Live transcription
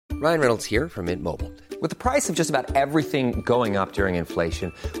Ryan Reynolds here from Mint Mobile. With the price of just about everything going up during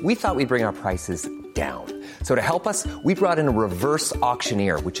inflation, we thought we'd bring our prices down. So to help us, we brought in a reverse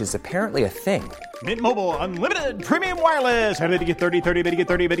auctioneer, which is apparently a thing. Mint Mobile Unlimited Premium Wireless. How to get 30, 30, bit to get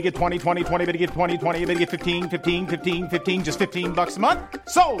 30, bit to get 20, 20, 20, bit to get 20, 20, bit to get 15, 15, 15, 15, just $15 a month?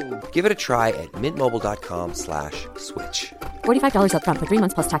 Sold! Give it a try at mintmobile.com/switch. $45 up front for 3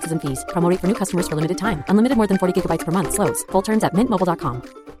 months plus taxes and fees. Promo rate for new customers for limited time. Unlimited more than 40 gigabytes per month. Slows full terms at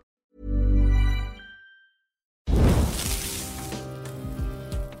mintmobile.com.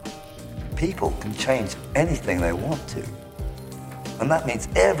 People can change anything they want to. And that means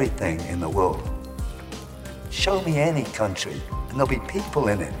everything in the world. Show me any country, and there'll be people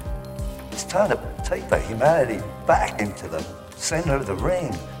in it. It's time to take the humanity back into the center of the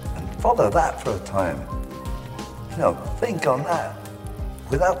ring and follow that for a time. You know, think on that.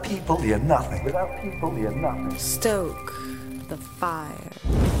 Without people, you're nothing. Without people, you're nothing. Stoke the fire.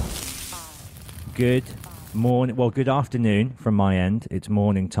 Good morning. Well, good afternoon from my end. It's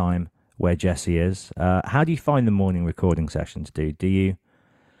morning time where Jesse is. How do you find the morning recording sessions, dude? Do you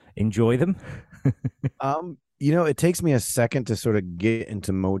enjoy them? You know, it takes me a second to sort of get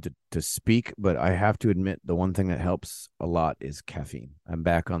into mode to speak, but I have to admit the one thing that helps a lot is caffeine. I'm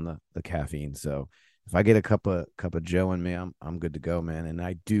back on the caffeine, so if I get a cup of Joe in me, I'm good to go, man. And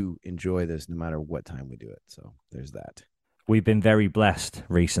I do enjoy this no matter what time we do it. So there's that. We've been very blessed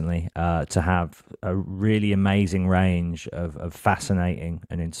recently to have a really amazing range of fascinating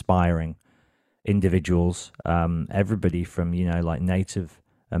and inspiring individuals. Everybody from, like Native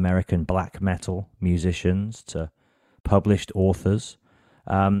American black metal musicians to published authors.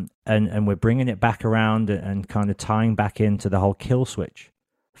 And we're bringing it back around and kind of tying back into the whole Killswitch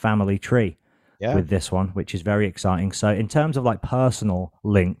family tree with this one, which is very exciting. So in terms of like personal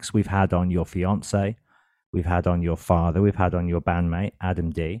links, we've had on your fiance, we've had on your father, we've had on your bandmate, Adam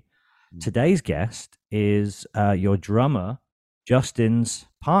D. Today's guest is your drummer, Justin's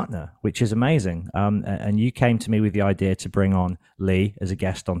partner, which is amazing. And you came to me with the idea to bring on Lee as a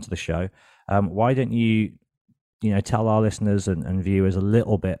guest onto the show. Why don't you tell our listeners and viewers a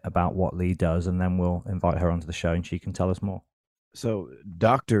little bit about what Lee does, and then we'll invite her onto the show and she can tell us more. So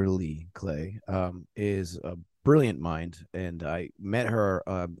Dr. Lee Clay is a brilliant mind, and I met her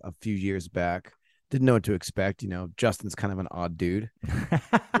a few years back. Didn't know what to expect. Justin's kind of an odd dude.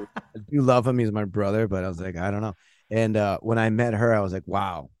 I do love him. He's my brother, but I was like, I don't know. And when I met her, I was like,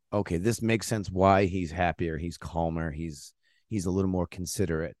 wow, okay, this makes sense why he's happier. He's calmer. He's a little more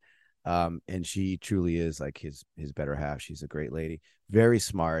considerate. And she truly is like his better half. She's a great lady, very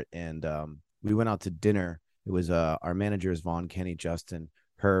smart. And we went out to dinner. It was our managers, Vaughn, Kenny, Justin,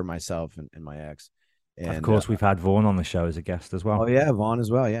 her, myself, and my ex. And, of course, we've had Vaughn on the show as a guest as well. Oh, yeah, Vaughn as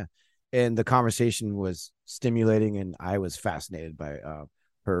well, yeah. And the conversation was stimulating, and I was fascinated by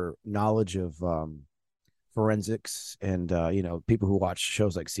her knowledge of forensics and, people who watch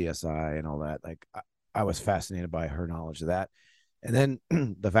shows like CSI and all that. Like, I was fascinated by her knowledge of that. And then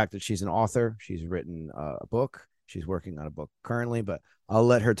the fact that she's an author, she's written a book. She's working on a book currently, but I'll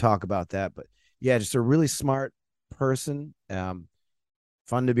let her talk about that. But yeah, just a really smart person,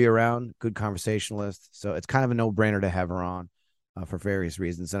 fun to be around, good conversationalist. So it's kind of a no-brainer to have her on for various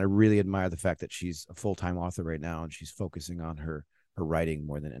reasons. And I really admire the fact that she's a full-time author right now, and she's focusing on her writing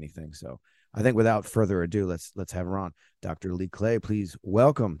more than anything. So I think without further ado, let's have her on. Dr. Lee Clay, please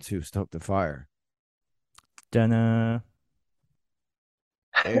welcome to Stoke the Fire. Dana.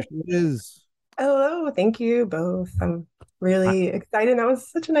 There she is. Hello, thank you both. I'm really excited. That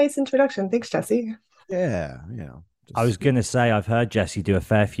was such a nice introduction. Thanks, Jesse. Yeah, I was going to say, I've heard Jesse do a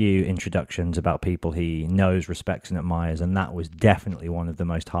fair few introductions about people he knows, respects, and admires, and that was definitely one of the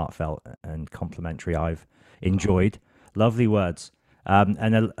most heartfelt and complimentary I've enjoyed. Lovely words. And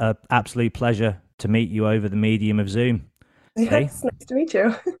an absolute pleasure to meet you over the medium of Zoom. Yes, nice to meet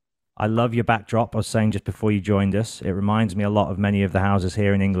you. I love your backdrop. I was saying just before you joined us, it reminds me a lot of many of the houses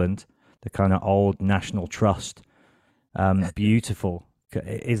here in England, the kind of old National Trust. Beautiful.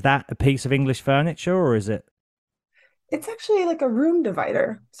 Is that a piece of English furniture, or is it? It's actually like a room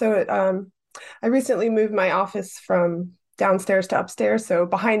divider. So I recently moved my office from downstairs to upstairs. So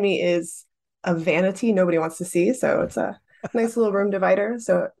behind me is a vanity nobody wants to see. So it's a nice little room divider.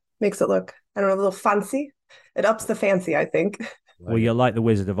 So it makes it look, I don't know, a little fancy. It ups the fancy, I think. Well, you're like the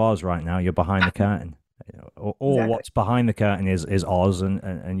Wizard of Oz right now. You're behind the curtain. Or exactly. What's behind the curtain is Oz,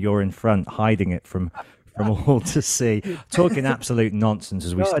 and you're in front hiding it from all to see. Talking absolute nonsense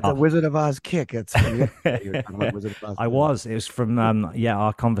as we start. It's a Wizard of Oz kick. It was from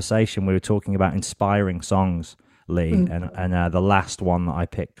our conversation. We were talking about inspiring songs, Lee, and the last one that I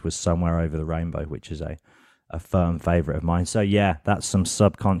picked was Somewhere Over the Rainbow, which is a a firm favorite of mine. So yeah, that's some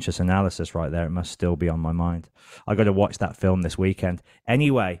subconscious analysis right there. It must still be on my mind. I got to watch that film this weekend.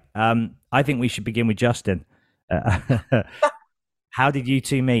 Anyway, I think we should begin with Justin. How did you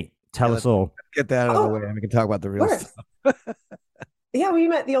two meet? Tell us all. Get that out of the way, and we can talk about the real stuff. Yeah, we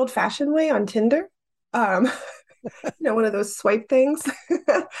met the old-fashioned way on Tinder. One of those swipe things.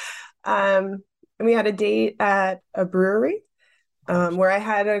 And we had a date at a brewery. Where I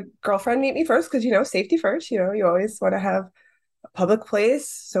had a girlfriend meet me first because, safety first, you always want to have a public place.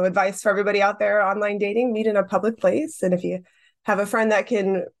 So advice for everybody out there, online dating, meet in a public place. And if you have a friend that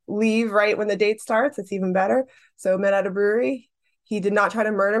can leave right when the date starts, it's even better. So met at a brewery. He did not try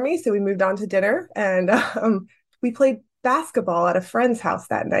to murder me. So we moved on to dinner and we played basketball at a friend's house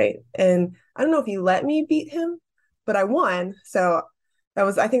that night. And I don't know if he let me beat him, but I won. So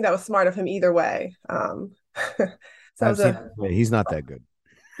I think that was smart of him either way. He's not that good.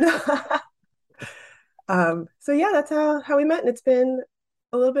 So yeah, that's how we met, and it's been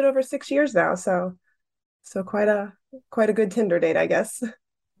a little bit over 6 years now. So quite a good Tinder date, I guess.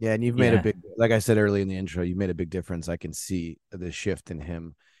 Yeah, and you've made a big, like I said early in the intro, you made a big difference. I can see the shift in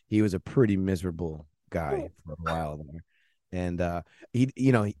him. He was a pretty miserable guy for a while there, and he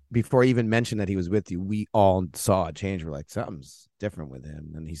before he even mentioned that he was with you, we all saw a change. We're like, something's different with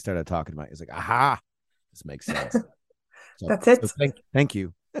him, and he started talking about. He's like, aha, this makes sense. So, that's it. So thank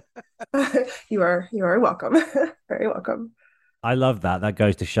you. You are welcome. Very welcome. I love that. That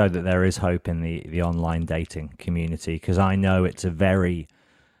goes to show that there is hope in the online dating community, because I know it's a very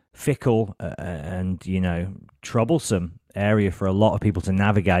fickle and troublesome area for a lot of people to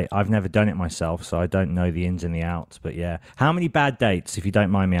navigate. I've never done it myself, so I don't know the ins and the outs. But yeah, how many bad dates, if you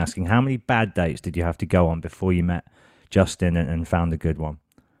don't mind me asking, how many bad dates did you have to go on before you met Justin and found a good one?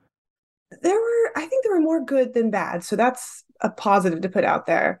 I think there were more good than bad. So that's a positive to put out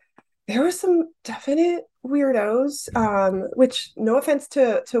there. There were some definite weirdos, which no offense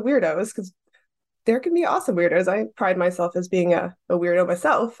to weirdos, because there can be awesome weirdos. I pride myself as being a weirdo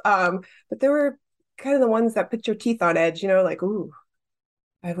myself. But there were kind of the ones that put your teeth on edge, like, ooh,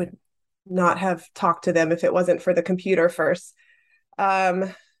 I would not have talked to them if it wasn't for the computer first. But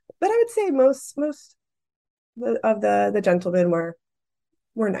I would say most of the gentlemen were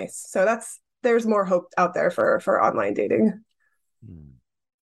nice. So there's more hope out there for online dating.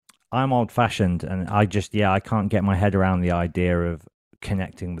 I'm old fashioned, and I can't get my head around the idea of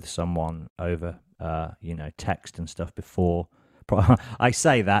connecting with someone over, text and stuff before. I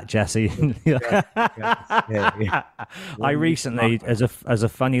say that, Jesse. I recently, as a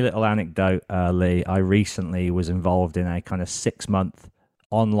funny little anecdote, Lee, I recently was involved in a kind of 6-month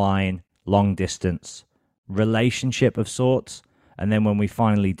online long distance relationship of sorts. And then when we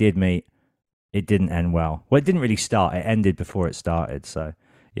finally did meet, it didn't end well. Well, it didn't really start. It ended before it started. So,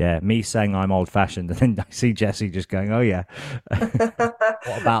 yeah, me saying I'm old-fashioned, and then I see Jesse just going, oh, yeah.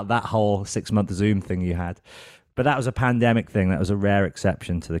 What about that whole 6-month Zoom thing you had? But that was a pandemic thing. That was a rare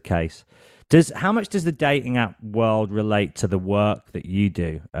exception to the case. How much does the dating app world relate to the work that you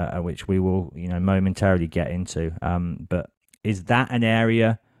do, which we will, momentarily get into? But is that an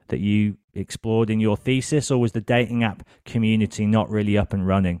area that you explored in your thesis, or was the dating app community not really up and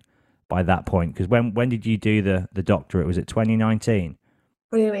running by that point? Because when did you do the doctorate? Was it 2019?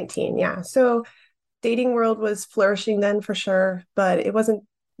 2019, yeah. So dating world was flourishing then for sure, but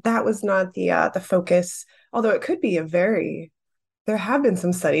that was not the focus, although it could be there have been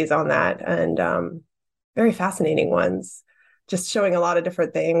some studies on that, and very fascinating ones, just showing a lot of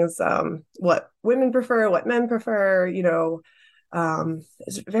different things, what women prefer, what men prefer,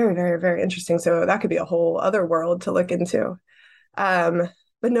 it's very, very, very interesting. So that could be a whole other world to look into.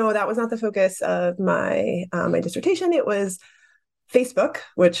 But no, that was not the focus of my dissertation. It was Facebook,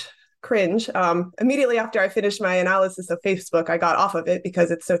 which cringe. Immediately after I finished my analysis of Facebook, I got off of it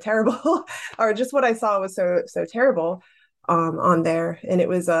because it's so terrible, or just what I saw was so terrible on there. And it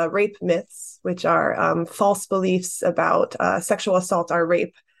was rape myths, which are false beliefs about sexual assault or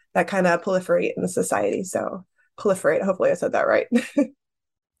rape that kind of proliferate in the society. So proliferate, hopefully I said that right.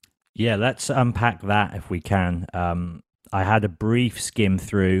 Yeah, let's unpack that if we can. I had a brief skim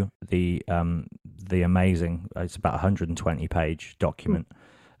through the amazing, it's about 120-page document,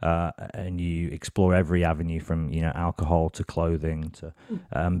 and you explore every avenue from alcohol to clothing to.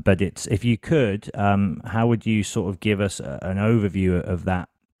 But if you could, how would you sort of give us an overview of that?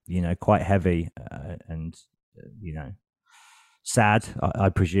 Quite heavy and sad, I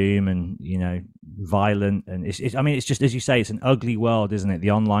presume, and violent, and it's just, as you say, it's an ugly world, isn't it?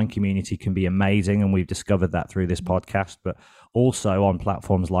 The online community can be amazing, and we've discovered that through this podcast, but also on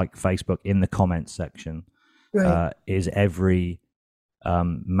platforms like Facebook, in the comments section, right, is every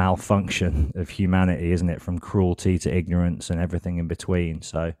malfunction of humanity, isn't it? From cruelty to ignorance and everything in between.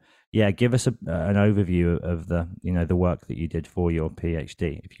 So, yeah, give us an overview of the the work that you did for your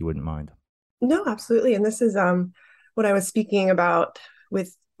PhD, if you wouldn't mind. No, absolutely. And this is what I was speaking about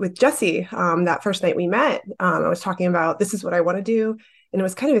with Jesse that first night we met. I was talking about this is what I want to do, and it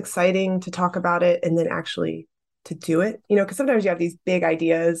was kind of exciting to talk about it and then actually to do it. Because sometimes you have these big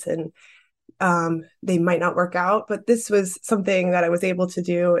ideas and they might not work out, but this was something that I was able to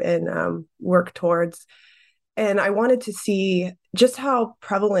do and work towards. And I wanted to see just how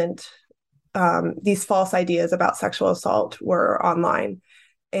prevalent these false ideas about sexual assault were online.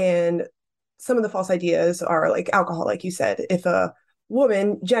 And some of the false ideas are like alcohol, like you said. If a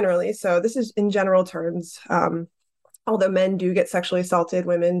woman generally, so this is in general terms, although men do get sexually assaulted,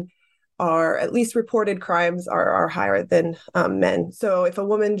 women are at least reported crimes are higher than men. So if a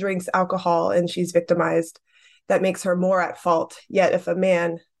woman drinks alcohol and she's victimized, that makes her more at fault. Yet if a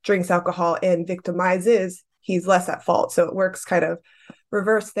man drinks alcohol and victimizes, he's less at fault. So it works kind of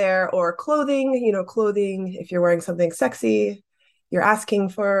reverse there. Or clothing, if you're wearing something sexy, you're asking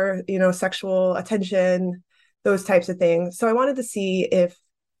for, sexual attention, those types of things. So I wanted to see if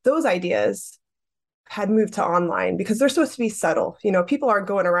those ideas had moved to online, because they're supposed to be subtle. People aren't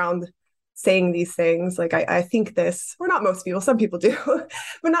going around saying these things like I think this, or not most people, some people do,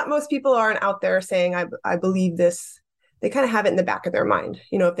 but not most people aren't out there saying I believe this. They kind of have it in the back of their mind.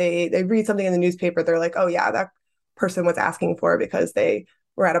 If they read something in the newspaper, they're like, oh yeah, that person was asking for it because they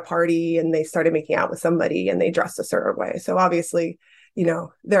were at a party and they started making out with somebody and they dressed a certain way. So obviously,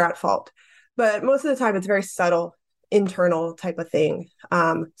 they're at fault. But most of the time it's very subtle, internal type of thing.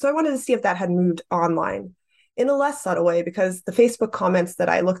 So I wanted to see if that had moved online in a less subtle way, because the Facebook comments that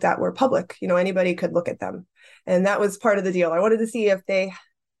I looked at were public. Anybody could look at them. And that was part of the deal. I wanted to see if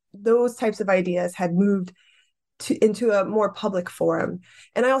those types of ideas had moved into a more public forum.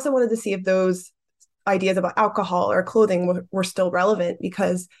 And I also wanted to see if those ideas about alcohol or clothing were still relevant,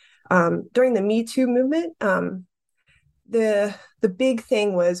 because during the Me Too movement, the big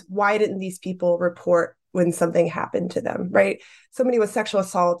thing was, why didn't these people report when something happened to them, right? Somebody was sexually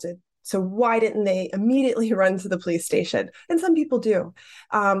assaulted. So why didn't they immediately run to the police station? And some people do,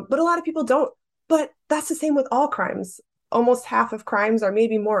 but a lot of people don't. But that's the same with all crimes. Almost half of crimes, or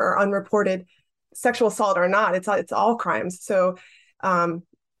maybe more, are unreported, sexual assault or not. It's all crimes. So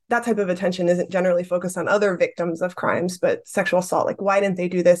that type of attention isn't generally focused on other victims of crimes, but sexual assault. Like, why didn't they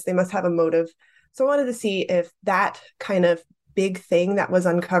do this? They must have a motive. So I wanted to see if that kind of big thing that was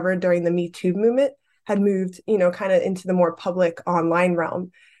uncovered during the Me Too movement had moved, kind of into the more public online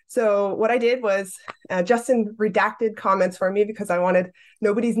realm. So what I did was Justin redacted comments for me, because I wanted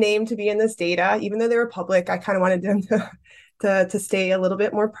nobody's name to be in this data, even though they were public. I kind of wanted them to stay a little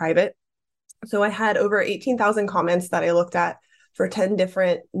bit more private. So I had over 18,000 comments that I looked at for 10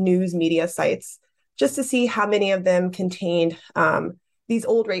 different news media sites, just to see how many of them contained these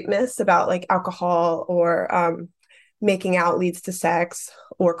old rape myths about like alcohol or making out leads to sex,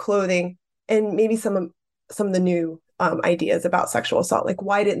 or clothing, and maybe some of the new ideas about sexual assault. Like,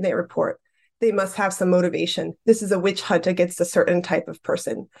 why didn't they report? They must have some motivation. This is a witch hunt against a certain type of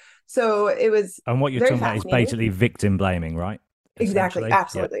person. So it was. And what you're talking about is basically victim blaming, right? Exactly.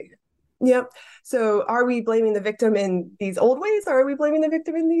 Absolutely. Yep. So are we blaming the victim in these old ways, or are we blaming the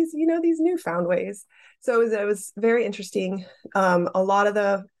victim in these, these newfound ways? So it was very interesting. A lot of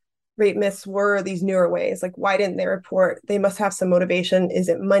the rape myths were these newer ways. Like, why didn't they report? They must have some motivation. Is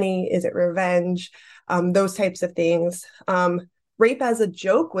it money? Is it revenge? Those types of things. Rape as a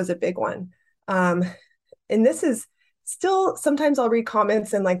joke was a big one. And this is still, sometimes I'll read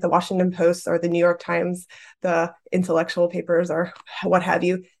comments in like the Washington Post or the New York Times, the intellectual papers or what have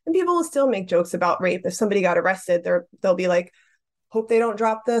you, and people will still make jokes about rape. If somebody got arrested, they'll be like, hope they don't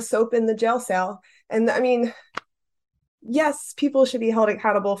drop the soap in the jail cell. And I mean, yes, people should be held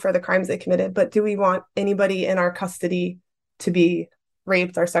accountable for the crimes they committed, but do we want anybody in our custody to be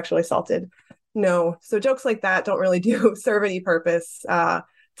raped or sexually assaulted? No. So jokes like that don't really serve any purpose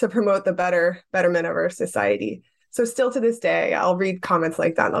to promote the betterment of our society. So still to this day, I'll read comments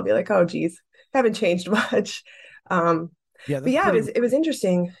like that and I'll be like, oh, geez, haven't changed much. It was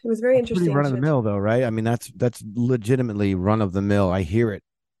interesting. It was very interesting. Pretty run of the mill though, right? I mean, that's legitimately run of the mill. I hear it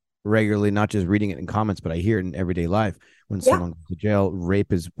regularly, not just reading it in comments, but I hear it in everyday life. When someone goes to jail,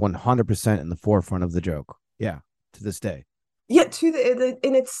 rape is 100% in the forefront of the joke. Yeah, to this day. Yeah,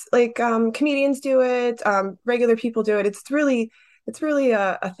 and it's like comedians do it, regular people do it. It's really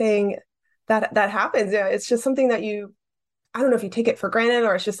a thing that happens. Yeah, it's just something that I don't know if you take it for granted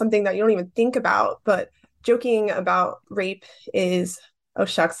or it's just something that you don't even think about. But joking about rape is, oh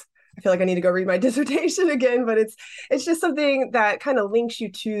shucks, I feel like I need to go read my dissertation again, but it's just something that kind of links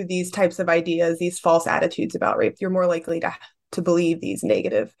you to these types of ideas, these false attitudes about rape. You're more likely to believe these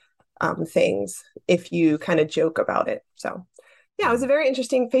negative things if you kind of joke about it. So yeah, it was a very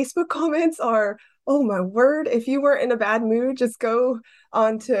interesting. Facebook comments are, oh my word, if you were in a bad mood, just go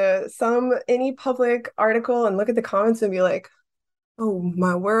onto any public article and look at the comments and be like, oh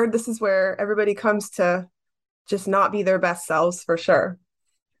my word, this is where everybody comes to just not be their best selves for sure.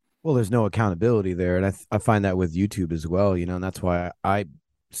 Well, there's no accountability there. And I find that with YouTube as well, and that's why I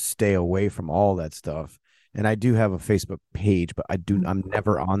stay away from all that stuff. And I do have a Facebook page, but I'm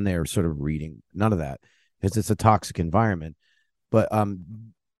never on there sort of reading none of that because it's a toxic environment. But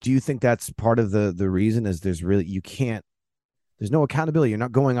do you think that's part of the reason is there's no accountability. You're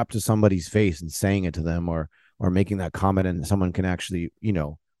not going up to somebody's face and saying it to them or making that comment, and someone can actually,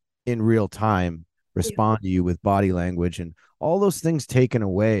 in real time respond to you with body language, and all those things taken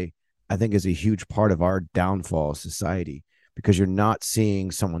away, I think is a huge part of our downfall as society, because you're not seeing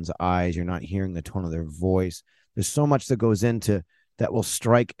someone's eyes. You're not hearing the tone of their voice. There's so much that goes into that will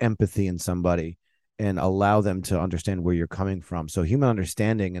strike empathy in somebody and allow them to understand where you're coming from. So human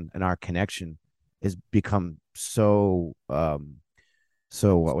understanding and our connection has become so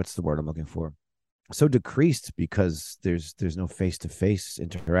what's the word I'm looking for? So decreased because there's no face-to-face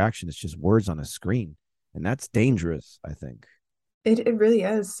interaction. It's just words on a screen. And that's dangerous, I think. It really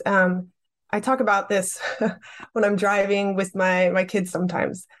is. I talk about this when I'm driving with my kids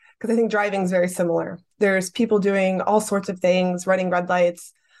sometimes, because I think driving is very similar. There's people doing all sorts of things, running red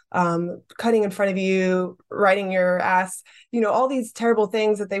lights, cutting in front of you, riding your ass, all these terrible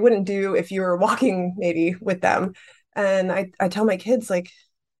things that they wouldn't do if you were walking maybe with them. And I tell my kids, like,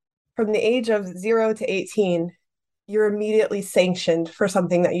 from the age of 0 to 18, you're immediately sanctioned for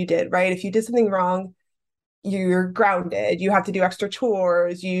something that you did, right? If you did something wrong, you're grounded, you have to do extra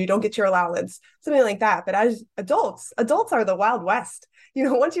chores, you don't get your allowance, something like that. But as adults are the Wild West.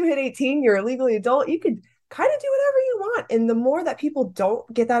 Once you hit 18, you're a legally adult, you could kind of do whatever you want. And the more that people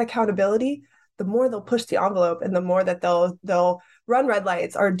don't get that accountability, the more they'll push the envelope and the more that they'll run red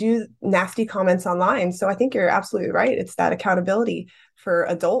lights or do nasty comments online. So I think you're absolutely right. It's that accountability for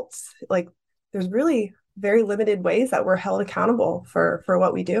adults. Like, there's really very limited ways that we're held accountable for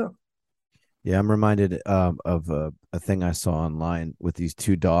what we do. Yeah, I'm reminded of a thing I saw online with these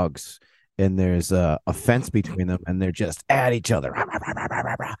two dogs, and there's a fence between them, and they're just at each other.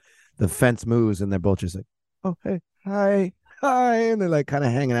 The fence moves, and they're both just like, "Oh, hey, hi, and they're like kind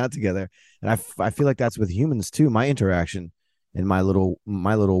of hanging out together. And I feel like that's with humans too. My interaction in my little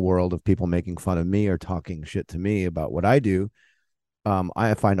world of people making fun of me or talking shit to me about what I do.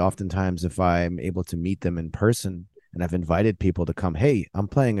 I find oftentimes if I'm able to meet them in person, and I've invited people to come, hey, I'm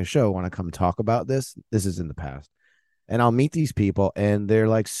playing a show, want to come talk about this? This is in the past. And I'll meet these people and they're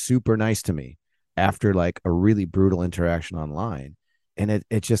like super nice to me after like a really brutal interaction online. And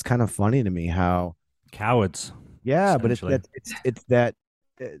it's just kind of funny to me how cowards. Yeah, but it's that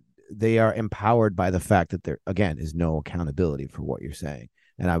they are empowered by the fact that there, again, is no accountability for what you're saying.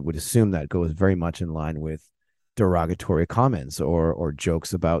 And I would assume that goes very much in line with derogatory comments or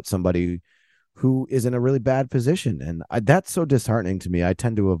jokes about somebody who is in a really bad position. And that's so disheartening to me. I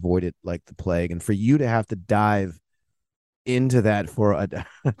tend to avoid it like the plague. And for you to have to dive into that for a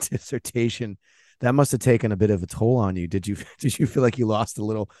dissertation, that must have taken a bit of a toll on you. Did you feel like you lost a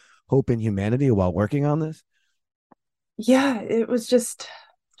little hope in humanity while working on this? Yeah, it was just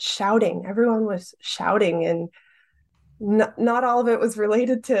shouting. Everyone was shouting, and not all of it was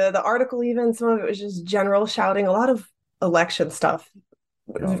related to the article even. Some of it was just general shouting, a lot of election stuff.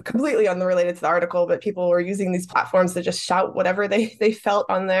 Completely unrelated to the article, but people were using these platforms to just shout whatever they felt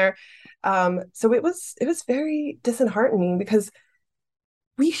on there. So it was very disheartening, because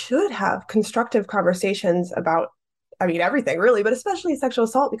we should have constructive conversations about, everything really, but especially sexual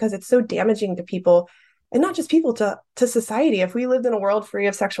assault, because it's so damaging to people, and not just people, to society. If we lived in a world free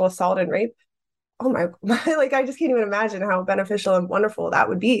of sexual assault and rape, oh my, like, I just can't even imagine how beneficial and wonderful that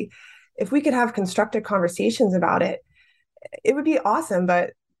would be. If we could have constructive conversations about it, it would be awesome.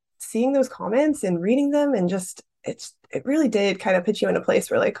 But seeing those comments and reading them, and just it really did kind of put you in a place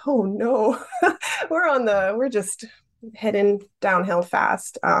where, like, oh no, we're just heading downhill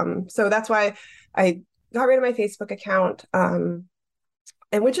fast. So that's why I got rid of my Facebook account, and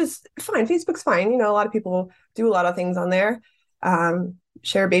which is fine. Facebook's fine. A lot of people do a lot of things on there,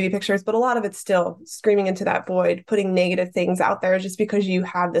 share baby pictures, but a lot of it's still screaming into that void, putting negative things out there just because you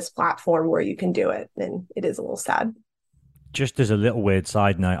have this platform where you can do it. And it is a little sad. Just as a little weird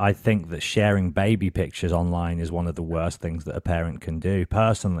side note, I think that sharing baby pictures online is one of the worst things that a parent can do.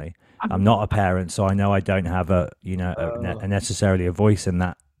 Personally, I'm not a parent, so I know I don't have a necessarily a voice in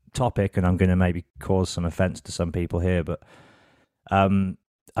that topic, and I'm going to maybe cause some offense to some people here, but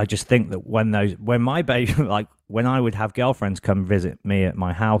I just think that when my baby, like when I would have girlfriends come visit me at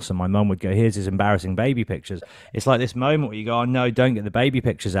my house and my mum would go, here's his embarrassing baby pictures. It's like this moment where you go, oh no, don't get the baby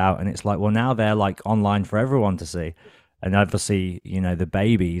pictures out. And it's like, well, now they're like online for everyone to see. And obviously, the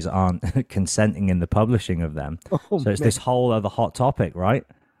babies aren't consenting in the publishing of them. So it's this whole other hot topic, right?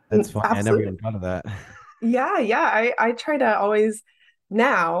 That's fine. Absolutely. I never even thought of that. Yeah. I try to always,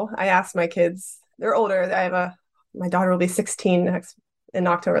 now I ask my kids, they're older. My daughter will be 16 in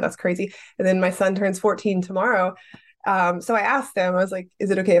October. That's crazy. And then my son turns 14 tomorrow. So I asked them, I was like,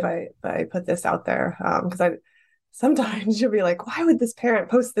 is it okay if I put this out there? Because sometimes you'll be like, why would this parent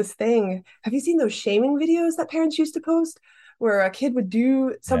post this thing? Have you seen those shaming videos that parents used to post where a kid would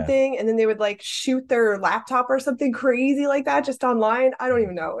do something and then they would like shoot their laptop or something crazy like that just online? I don't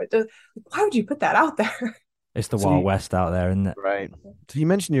even know. Why would you put that out there? It's the Wild West out there, isn't it? Right. So you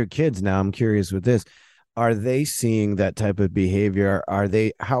mentioned your kids now. I'm curious with this. Are they seeing that type of behavior?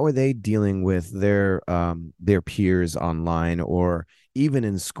 How are they dealing with their peers online or even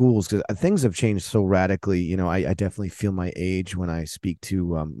in schools? Because things have changed so radically. I definitely feel my age when I speak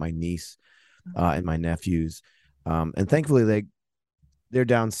to my niece and my nephews. And thankfully they're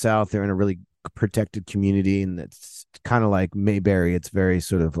down south. They're in a really protected community, and it's kind of like Mayberry. It's very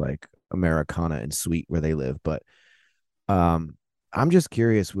sort of like Americana and sweet where they live. But I'm just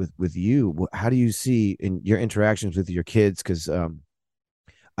curious with you, how do you see in your interactions with your kids? Because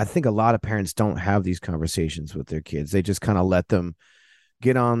I think a lot of parents don't have these conversations with their kids. They just kind of let them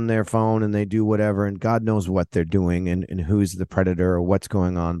get on their phone and they do whatever, and God knows what they're doing and who's the predator or what's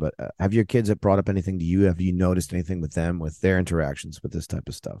going on. But have your kids brought up anything to you? Have you noticed anything with them, with their interactions with this type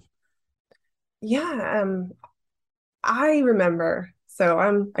of stuff? Yeah, I remember.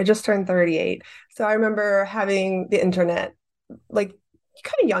 So I just turned 38. So I remember having the internet like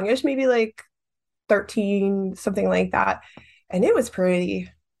kind of youngish, maybe like 13, something like that. And it was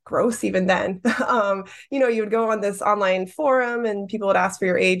pretty gross even then. You would go on this online forum and people would ask for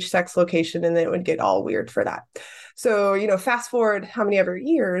your age, sex, location, and then it would get all weird for that. So, fast forward how many ever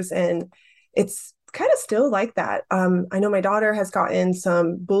years, and it's kind of still like that. I know my daughter has gotten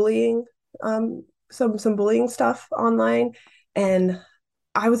some bullying, some bullying stuff online. And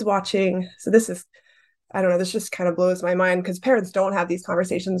I was watching, so I don't know, this just kind of blows my mind because parents don't have these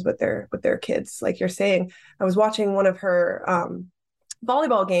conversations with their kids. Like you're saying, I was watching one of her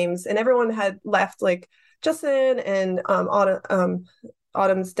volleyball games and everyone had left, like Justin and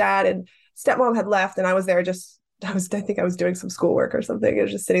Autumn's dad and stepmom had left, and I was there I think I was doing some schoolwork or something. I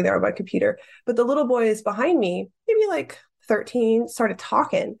was just sitting there on my computer. But the little boys behind me, maybe like 13, started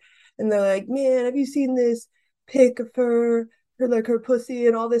talking. And they're like, man, have you seen this pic of her like her pussy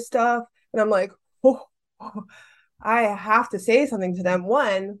and all this stuff? And I'm like, oh, I have to say something to them.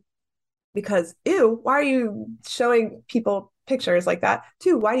 One, because ew, why are you showing people pictures like that?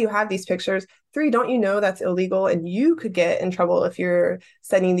 Two, why do you have these pictures? Three, don't you know that's illegal and you could get in trouble if you're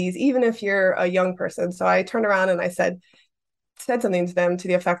sending these, even if you're a young person? So I turned around and I said something to them to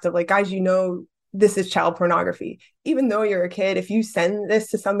the effect of like, guys, this is child pornography. Even though you're a kid, if you send this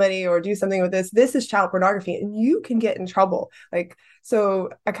to somebody or do something with this is child pornography and you can get in trouble. Like, so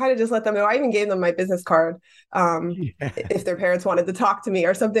I kind of just let them know. I even gave them my business card if their parents wanted to talk to me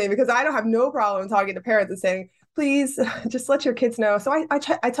or something, because I don't have no problem talking to parents and saying, please just let your kids know. So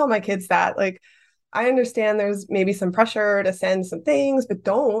I tell my kids that, like, I understand there's maybe some pressure to send some things, but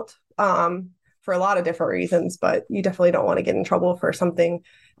don't, for a lot of different reasons, but you definitely don't want to get in trouble for something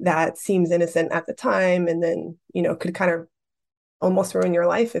that seems innocent at the time and then, could kind of almost ruin your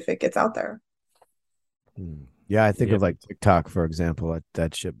life if it gets out there. Yeah, I think of like TikTok, for example.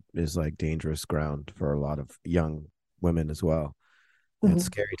 That shit is like dangerous ground for a lot of young women as well. Mm-hmm. It's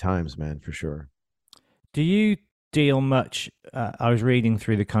scary times, man, for sure. Do you deal much? I was reading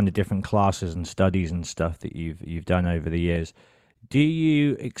through the kind of different classes and studies and stuff that you've done over the years. Do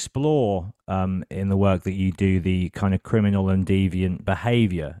you explore in the work that you do the kind of criminal and deviant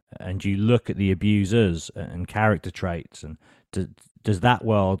behavior, and do you look at the abusers and character traits, and does that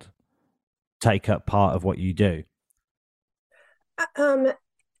world take up part of what you do? It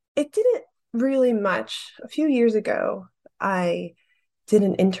didn't really much. A few years ago, I did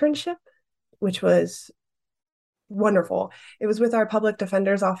an internship, which was wonderful. It was with our public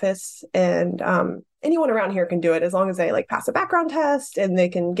defender's office, and anyone around here can do it as long as they like pass a background test and they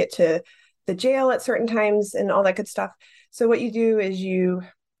can get to the jail at certain times and all that good stuff. So what you do is you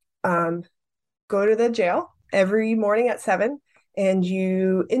go to the jail every morning at 7 and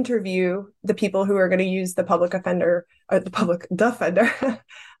you interview the people who are going to use the public offender or the public defender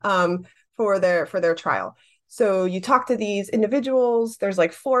for their trial. So you talk to these individuals, there's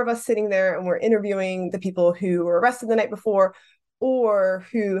like four of us sitting there, and we're interviewing the people who were arrested the night before or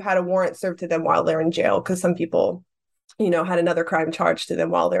who had a warrant served to them while they're in jail, because some people, had another crime charged to them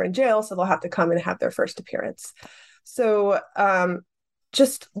while they're in jail, so they'll have to come and have their first appearance. So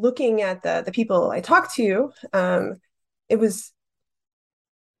just looking at the people I talked to, it was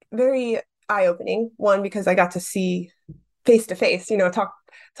very eye-opening. One, because I got to see face to face,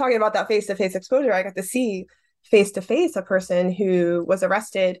 talking about that face to face exposure. I got to see face to face a person who was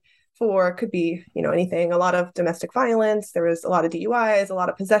arrested for, could be, anything, a lot of domestic violence. There was a lot of DUIs, a lot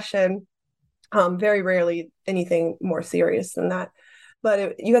of possession, very rarely anything more serious than that.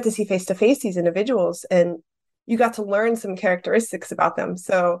 But you got to see face to face these individuals, and you got to learn some characteristics about them.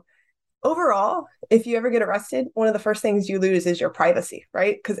 So overall, if you ever get arrested, one of the first things you lose is your privacy,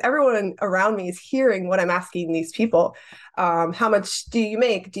 right? Because everyone around me is hearing what I'm asking these people. How much do you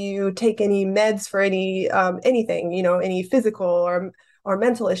make? Do you take any meds for anything, any physical or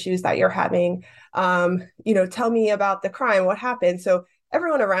mental issues that you're having? Tell me about the crime, what happened? So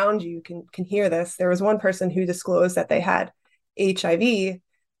everyone around you can hear this. There was one person who disclosed that they had HIV,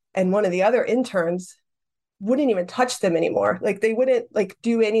 and one of the other interns wouldn't even touch them anymore. Like they wouldn't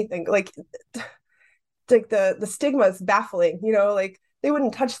do anything. Like the stigma is baffling, like they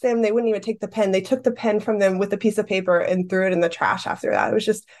wouldn't touch them. They wouldn't even take the pen. They took the pen from them with a piece of paper and threw it in the trash after that. It was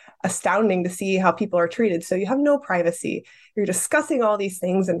just astounding to see how people are treated. So you have no privacy. You're discussing all these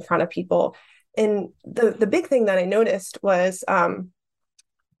things in front of people. And the big thing that I noticed was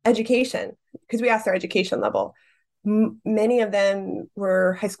education, because we asked their education level. Many of them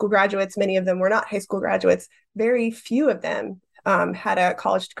were high school graduates. Many of them were not high school graduates. Very few of them had a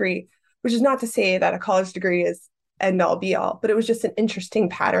college degree, which is not to say that a college degree is end all be all, but it was just an interesting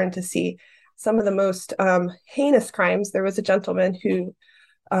pattern to see some of the most heinous crimes. There was a gentleman who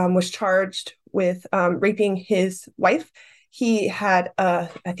was charged with raping his wife. He had, I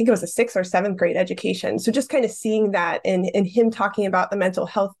think it was a 6th or 7th grade education. So just kind of seeing that and him talking about the mental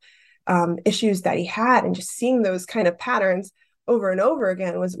health issues that he had, and just seeing those kind of patterns over and over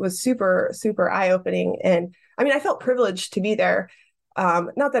again was super, super eye-opening. And I mean, I felt privileged to be there.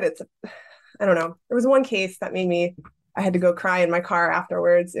 Not that I don't know. There was one case that I had to go cry in my car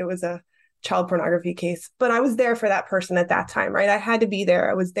afterwards. It was a child pornography case, but I was there for that person at that time, right? I had to be there.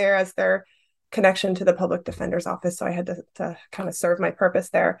 I was there as their connection to the public defender's office. So I had to kind of serve my purpose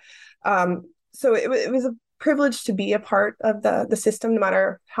there. So it was a privileged to be a part of the system, no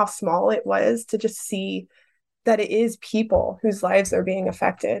matter how small it was, to just see that it is people whose lives are being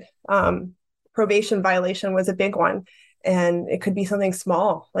affected. Probation violation was a big one, and it could be something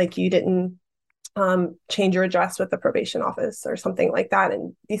small, like you didn't change your address with the probation office or something like that,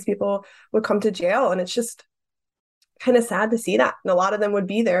 and these people would come to jail, and it's just kind of sad to see that. And a lot of them would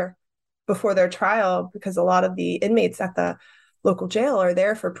be there before their trial, because a lot of the inmates at the local jail are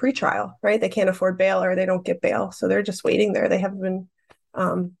there for pretrial, right? They can't afford bail, or they don't get bail. So they're just waiting there. They haven't been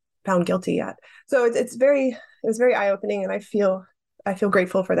found guilty yet. So it was very eye-opening. And I feel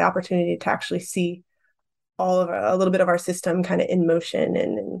grateful for the opportunity to actually see a little bit of our system kind of in motion,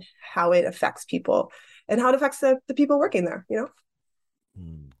 and how it affects people and how it affects the people working there,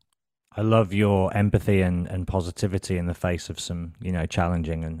 I love your empathy and positivity in the face of some,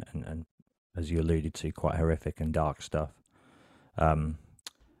 challenging and as you alluded to, quite horrific and dark stuff. And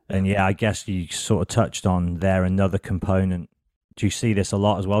yeah, I guess you sort of touched on there another component. Do you see this a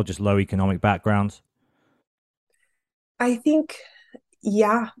lot as well, just low economic backgrounds? I think,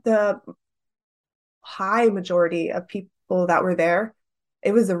 yeah, the high majority of people that were there,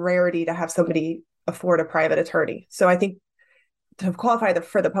 it was a rarity to have somebody afford a private attorney. So I think to qualify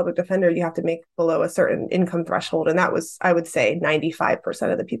for the public defender, you have to make below a certain income threshold. And that was, I would say,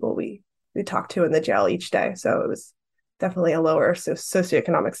 95% of the people we talked to in the jail each day. So it was definitely a lower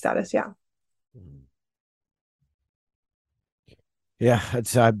socioeconomic status. Yeah. Yeah,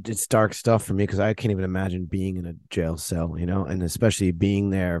 it's dark stuff for me, because I can't even imagine being in a jail cell, and especially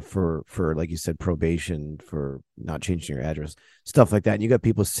being there for like you said, probation, for not changing your address, stuff like that. And you got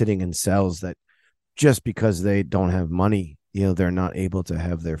people sitting in cells that just because they don't have money, they're not able to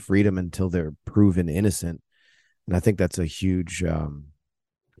have their freedom until they're proven innocent. And I think that's a huge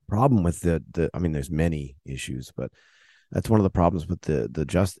problem with I mean, there's many issues, but that's one of the problems with the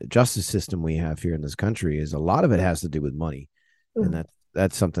justice system we have here in this country, is a lot of it has to do with money. And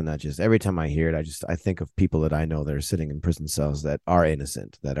that's something that just, every time I hear it, I think of people that I know that are sitting in prison cells that are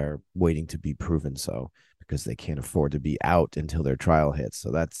innocent, that are waiting to be proven so, because they can't afford to be out until their trial hits.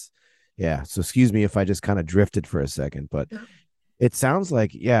 So that's, yeah. So excuse me if I just kind of drifted for a second, but it sounds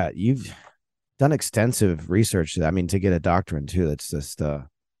like, yeah, you've done extensive research. I mean, to get a doctorate too, that's just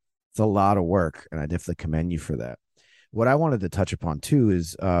It's a lot of work, and I definitely commend you for that. What I wanted to touch upon too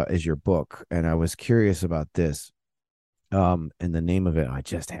is your book, and I was curious about this. And the name of it, I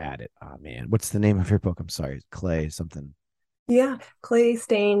just had it. Oh man, what's the name of your book? I'm sorry, Clay something. Yeah, clay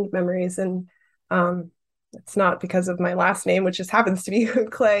stained memories. And it's not because of my last name, which just happens to be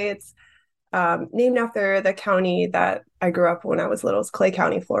Clay. It's named after the county that I grew up when I was little. It's Clay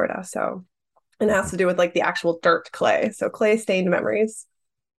County, Florida. So, and it has to do with like the actual dirt clay. So clay stained memories.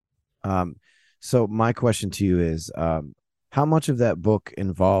 Um, so my question to you is, how much of that book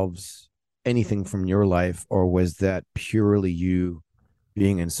involves anything from your life, or was that purely you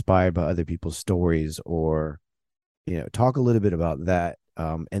being inspired by other people's stories? Or, talk a little bit about that.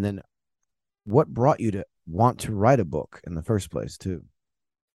 And then what brought you to want to write a book in the first place too?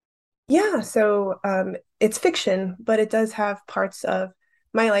 Yeah, so it's fiction, but it does have parts of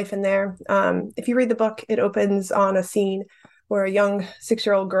my life in there. If you read the book, it opens on a scene where a young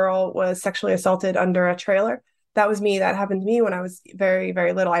 6-year-old girl was sexually assaulted under a trailer. That was me. That happened to me when I was very,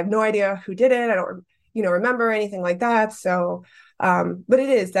 very little. I have no idea who did it. I don't, remember anything like that. So, but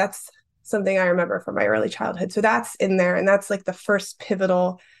that's something I remember from my early childhood. So that's in there, and that's like the first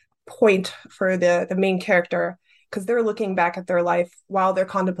pivotal point for the main character, because they're looking back at their life while they're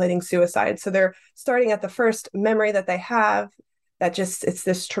contemplating suicide. So they're starting at the first memory that they have, that just it's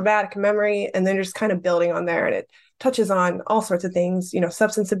this traumatic memory, and then just kind of building on there, and it touches on all sorts of things,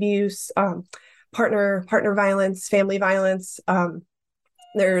 substance abuse, partner violence, family violence.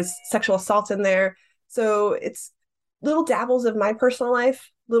 There's sexual assault in there. So it's little dabbles of my personal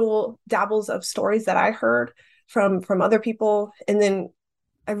life, little dabbles of stories that I heard from other people. And then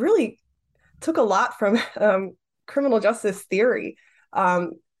I really took a lot from criminal justice theory,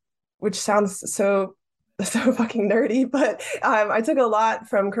 which sounds so fucking nerdy, but I took a lot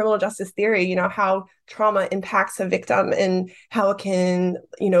from criminal justice theory, how trauma impacts a victim and how it can,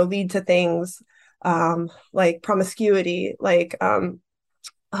 lead to things like promiscuity, like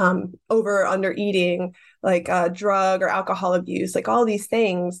over under eating, like drug or alcohol abuse, like all these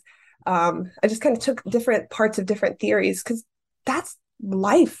things. I just kind of took different parts of different theories, because that's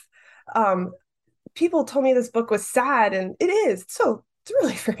life. People told me this book was sad, and it is. It's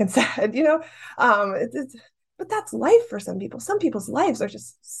really freaking sad, but that's life for some people. Some people's lives are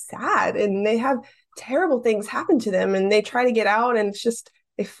just sad, and they have terrible things happen to them, and they try to get out, and it's just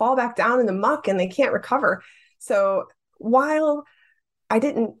they fall back down in the muck and they can't recover. So while I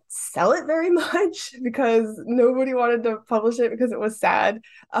didn't sell it very much because nobody wanted to publish it because it was sad,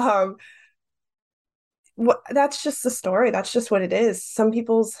 that's just the story. That's just what it is. Some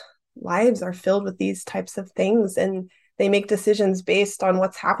people's lives are filled with these types of things, and they make decisions based on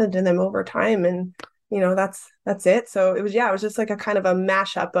what's happened to them over time. And, that's it. So it was just like a kind of a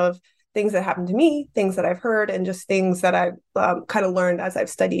mashup of things that happened to me, things that I've heard, and just things that I've kind of learned as I've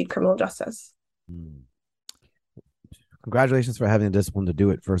studied criminal justice. Congratulations for having the discipline to do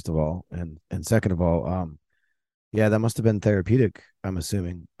it, first of all. And second of all, that must have been therapeutic, I'm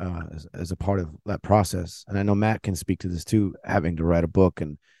assuming, as a part of that process. And I know Matt can speak to this too, having to write a book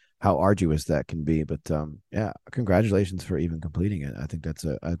and how arduous that can be. But congratulations for even completing it. I think that's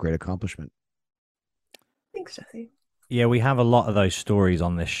a great accomplishment. Thanks, Jesse. Yeah, we have a lot of those stories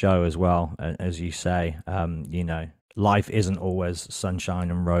on this show as well, as you say. Life isn't always sunshine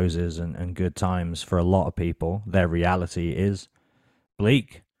and roses and good times for a lot of people. Their reality is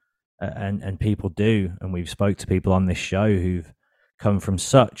bleak, and people do. And we've spoke to people on this show who've come from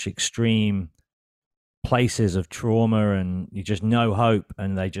such extreme places of trauma and you just no hope,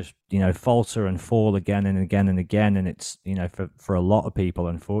 and they just falter and fall again and again and again. And it's for a lot of people,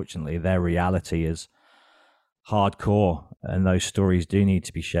 unfortunately, their reality is hardcore, and those stories do need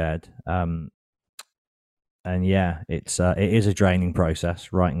to be shared. And it is a draining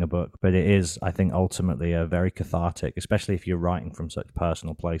process writing a book, but it is, I think, ultimately a very cathartic, especially if you're writing from such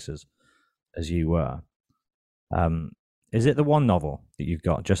personal places as you were. Is it the one novel that you've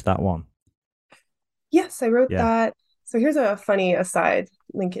got, just that one? Yes, I wrote that. So here's a funny aside,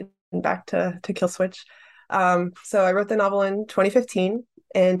 linking back to Kill Switch. So I wrote the novel in 2015,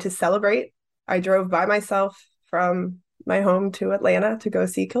 and to celebrate, I drove by myself from my home to Atlanta to go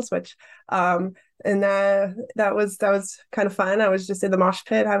see Kill Switch. And that was kind of fun. I was just in the mosh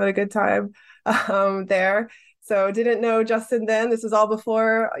pit having a good time there. So didn't know Justin then. This was all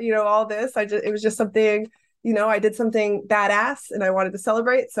before, all this. It was just something, I did something badass and I wanted to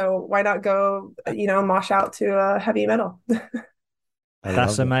celebrate. So why not go, mosh out to heavy metal?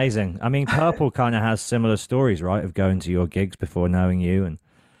 That's amazing. I mean, Purple kind of has similar stories, right? Of going to your gigs before knowing you. And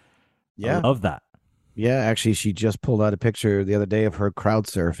I love that. Yeah, actually, she just pulled out a picture the other day of her crowd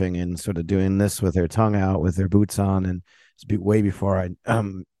surfing and sort of doing this with her tongue out, with her boots on, and it's way before I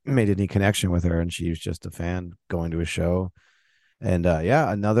made any connection with her, and she was just a fan going to a show. And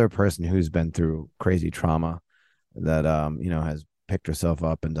yeah, another person who's been through crazy trauma that has picked herself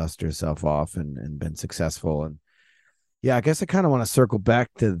up and dusted herself off and been successful. And yeah, I guess I kind of want to circle back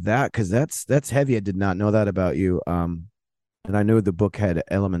to that, because that's heavy. I did not know that about you. And I knew the book had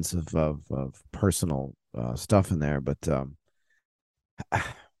elements of personal stuff in there, but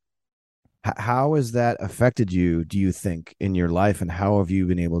how has that affected you, do you think, in your life, and how have you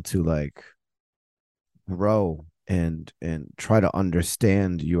been able to like grow and try to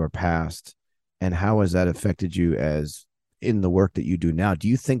understand your past, and how has that affected you as in the work that you do now? Do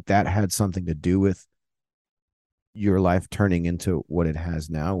you think that had something to do with your life turning into what it has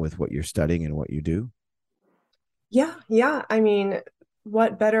now with what you're studying and what you do? Yeah. I mean,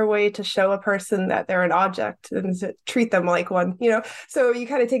 what better way to show a person that they're an object than to treat them like one, So you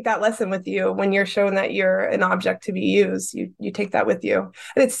kind of take that lesson with you when you're shown that you're an object to be used. You take that with you,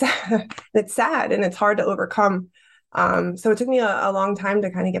 and it's sad, it's sad, and it's hard to overcome. So it took me a long time to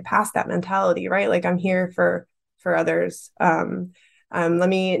kind of get past that mentality, right? Like, I'm here for others. Let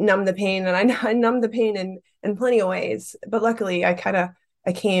me numb the pain, and I numbed the pain in plenty of ways. But luckily, I came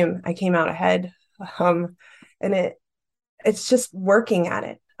out ahead. And it's just working at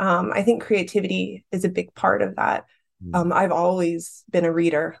it. I think creativity is a big part of that. I've always been a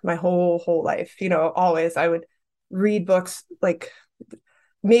reader my whole life. Always. I would read books, like,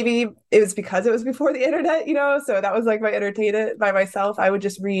 maybe it was because it was before the internet, so that was like my entertainment by myself. I would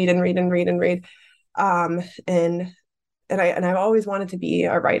just read and read and read and read. And I've always wanted to be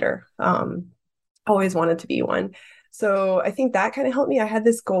a writer. Always wanted to be one. So I think that kind of helped me. I had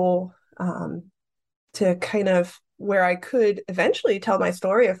this goal to kind of where I could eventually tell my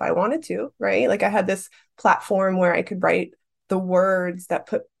story if I wanted to, right? Like, I had this platform where I could write the words that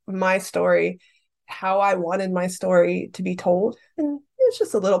put my story, how I wanted my story to be told. And it's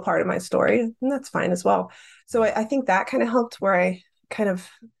just a little part of my story, and that's fine as well. So I think that kind of helped, where I kind of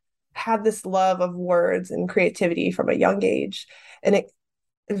had this love of words and creativity from a young age. And it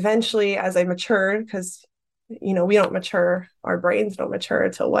eventually, as I matured, because we don't mature, our brains don't mature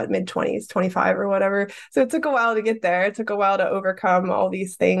until mid-20s, 25 or whatever. So it took a while to get there. It took a while to overcome all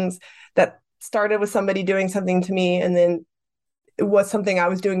these things that started with somebody doing something to me, and then it was something I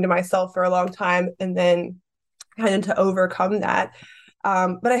was doing to myself for a long time, and then kind of to overcome that.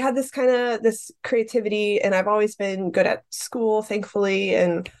 But I had this creativity, and I've always been good at school, thankfully,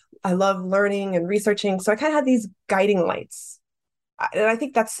 and I love learning and researching. So I kind of had these guiding lights, and I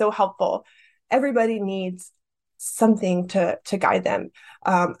think that's so helpful. Everybody needs something to guide them.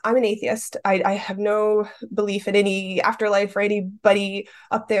 I'm an atheist. I have no belief in any afterlife or anybody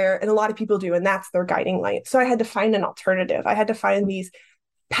up there, and a lot of people do, and that's their guiding light. So I had to find an alternative. I had to find these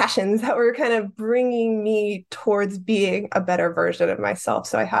passions that were kind of bringing me towards being a better version of myself.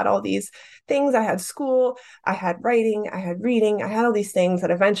 So I had all these things. I had school, I had writing, I had reading, I had all these things that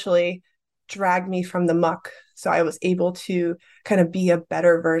eventually dragged me from the muck. So I was able to kind of be a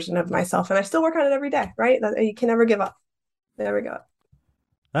better version of myself. And I still work on it every day, right? You can never give up. Never give up.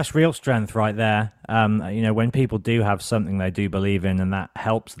 That's real strength right there. When people do have something they do believe in and that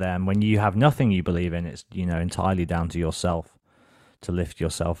helps them, when you have nothing you believe in, it's, entirely down to yourself to lift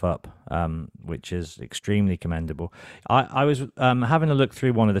yourself up, which is extremely commendable. I was having a look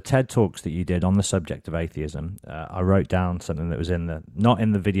through one of the TED Talks that you did on the subject of atheism. I wrote down something that was not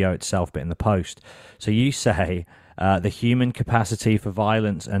in the video itself, but in the post. So you say, the human capacity for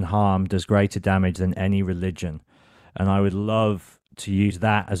violence and harm does greater damage than any religion. And I would love to use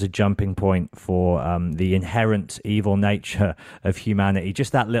that as a jumping point for the inherent evil nature of humanity.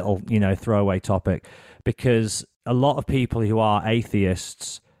 Just that little, throwaway topic, because a lot of people who are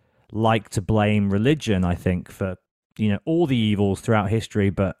atheists like to blame religion, I think, for, all the evils throughout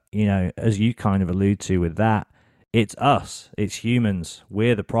history. But, as you kind of allude to with that, it's us, it's humans.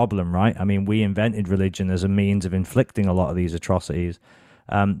 We're the problem, right? I mean, we invented religion as a means of inflicting a lot of these atrocities.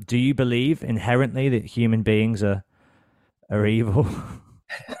 Do you believe inherently that human beings are evil?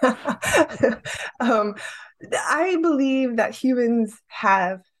 I believe that humans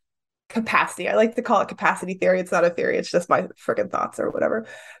have capacity. I like to call it capacity theory. It's not a theory. It's just my freaking thoughts or whatever.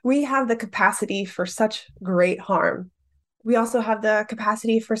 We have the capacity for such great harm. We also have the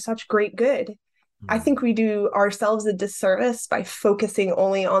capacity for such great good. I think we do ourselves a disservice by focusing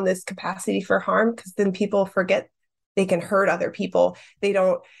only on this capacity for harm, because then people forget they can hurt other people. They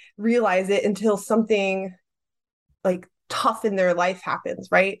don't realize it until something like tough in their life happens,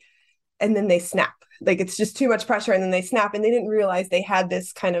 right? And then they snap. Like, it's just too much pressure, and then they snap, and they didn't realize they had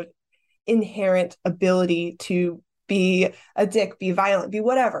this kind of inherent ability to be a dick, be violent, be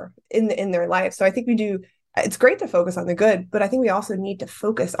whatever in their life. So I think we do it's great to focus on the good, but I think we also need to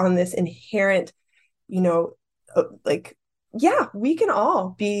focus on this inherent, you know, like, yeah, we can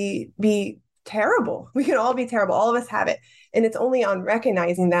all be terrible. We can all be terrible. All of us have it. And it's only on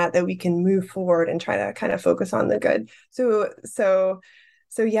recognizing that we can move forward and try to kind of focus on the good. So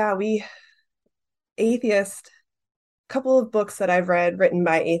yeah, we atheist, couple of books that I've read written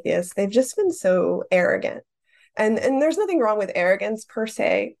by atheists, they've just been so arrogant. And there's nothing wrong with arrogance per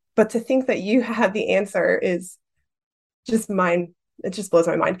se, but to think that you have the answer is just mine. It just blows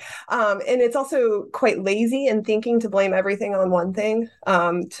my mind. And it's also quite lazy in thinking to blame everything on one thing,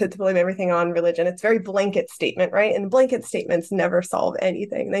 to blame everything on religion. It's very blanket statement, right? And blanket statements never solve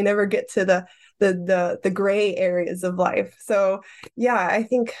anything. They never get to the gray areas of life. So yeah, I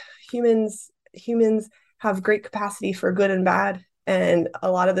think humans have great capacity for good and bad. And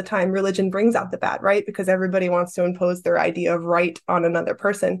a lot of the time religion brings out the bad, right? Because everybody wants to impose their idea of right on another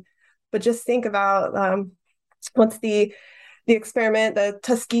person. But just think about what's the experiment, the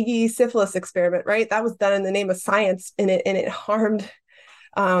Tuskegee syphilis experiment, right? That was done in the name of science, and it harmed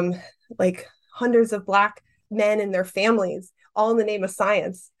like hundreds of Black men and their families, all in the name of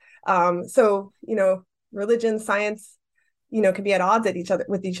science. So, religion, science, can be at odds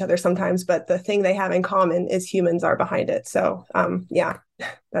with each other sometimes, but the thing they have in common is humans are behind it. So, yeah,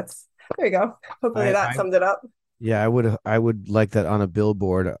 there you go. Hopefully that summed it up. Yeah, I would like that on a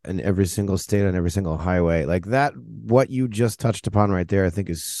billboard in every single state, on every single highway. Like that, what you just touched upon right there, I think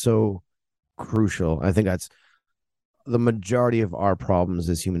is so crucial. I think that's the majority of our problems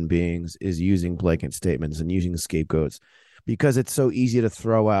as human beings, is using blanket statements and using scapegoats, because it's so easy to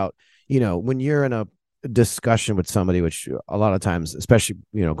throw out, when you're in a discussion with somebody, which a lot of times, especially,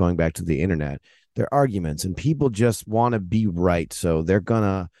 going back to the internet, they're arguments and people just want to be right. So they're going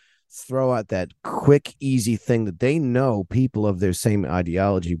to throw out that quick, easy thing that they know people of their same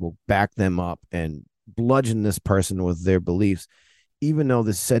ideology will back them up and bludgeon this person with their beliefs, even though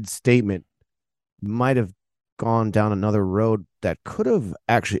the said statement might have gone down another road that could have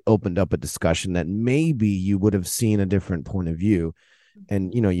actually opened up a discussion that maybe you would have seen a different point of view.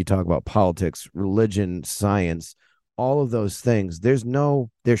 And, you talk about politics, religion, science, all of those things.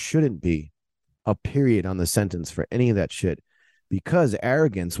 There shouldn't be a period on the sentence for any of that shit. Because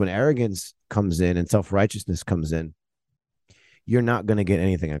when arrogance comes in and self-righteousness comes in, you're not going to get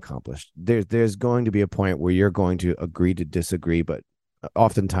anything accomplished. There's going to be a point where you're going to agree to disagree, but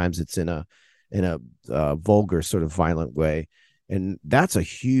oftentimes it's in a vulgar, sort of violent way. And that's a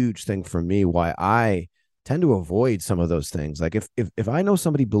huge thing for me, why I tend to avoid some of those things. Like if I know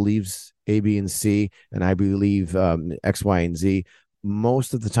somebody believes A, B, and C, and I believe X, Y, and Z,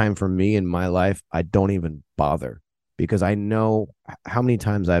 most of the time for me in my life, I don't even bother. Because I know how many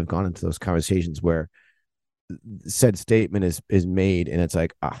times I've gone into those conversations where said statement is made, and it's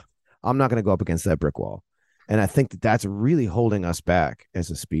like, I'm not going to go up against that brick wall. And I think that's really holding us back as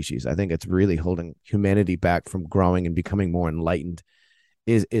a species. I think it's really holding humanity back from growing and becoming more enlightened,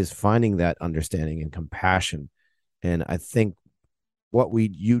 is finding that understanding and compassion. And I think what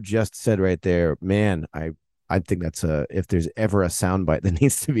you just said right there, man, I think that's if there's ever a soundbite that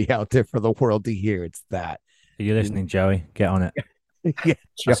needs to be out there for the world to hear, it's that. Are you listening, Joey? Get on it. Yeah,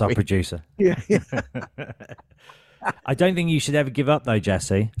 that's our producer. Yeah. I don't think you should ever give up, though,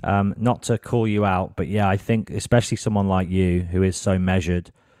 Jesse. Not to call you out, but yeah, I think especially someone like you who is so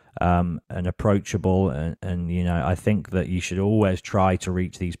measured and approachable, and I think that you should always try to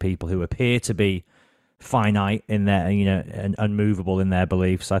reach these people who appear to be finite in their, and unmovable in their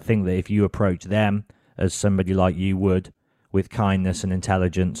beliefs. I think that if you approach them as somebody like you would, with kindness and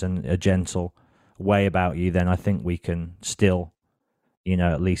intelligence and a gentle way about you, then I think we can still,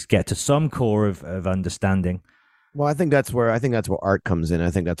 at least get to some core of understanding. Well, I think that's where art comes in.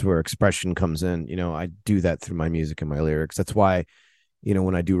 I think that's where expression comes in. I do that through my music and my lyrics. That's why,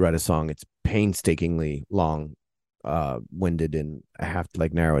 when I do write a song, it's painstakingly long winded, and I have to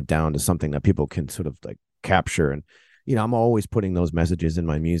narrow it down to something that people can sort of capture. And, I'm always putting those messages in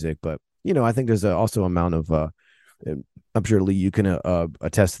my music, but, I think there's also amount of, I'm sure Lee, you can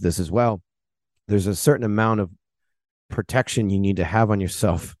attest to this as well. There's a certain amount of protection you need to have on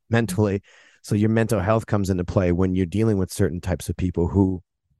yourself mentally. So your mental health comes into play when you're dealing with certain types of people who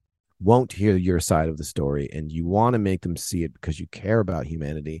won't hear your side of the story, and you want to make them see it because you care about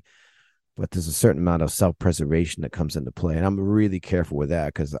humanity. But there's a certain amount of self-preservation that comes into play. And I'm really careful with that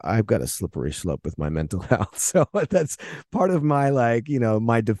because I've got a slippery slope with my mental health. So that's part of my,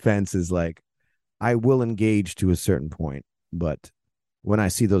 my defense is I will engage to a certain point, but when I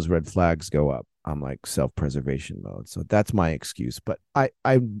see those red flags go up, I'm self-preservation mode. So that's my excuse, but I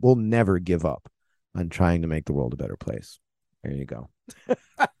will never give up on trying to make the world a better place. There you go.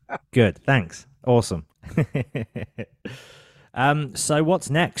 Good. Thanks. Awesome. So what's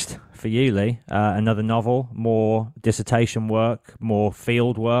next for you, Lee? Another novel, more dissertation work, more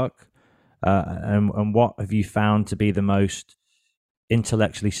field work, and what have you found to be the most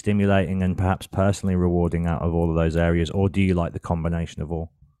intellectually stimulating and perhaps personally rewarding out of all of those areas, or do you like the combination of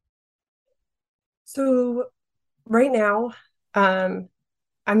all? So right now,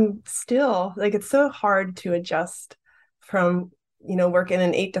 I'm still like, it's so hard to adjust from, working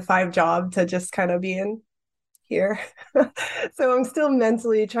an 8 to 5 job to just kind of being here. So I'm still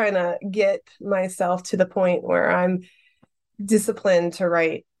mentally trying to get myself to the point where I'm disciplined to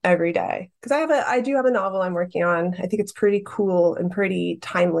write every day. Because I do have a novel I'm working on. I think it's pretty cool and pretty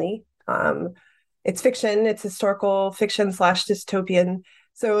timely. It's fiction, it's historical fiction / dystopian.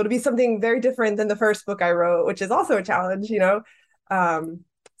 So it'll be something very different than the first book I wrote, which is also a challenge.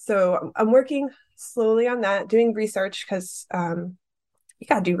 So I'm working slowly on that, doing research because you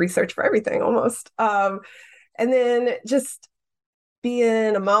got to do research for everything almost. And then just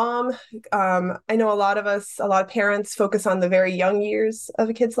being a mom. I know a lot of parents focus on the very young years of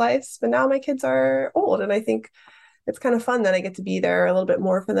a kid's lives, but now my kids are old. And I think it's kind of fun that I get to be there a little bit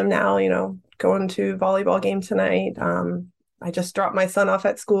more for them now, going to volleyball game tonight. I just dropped my son off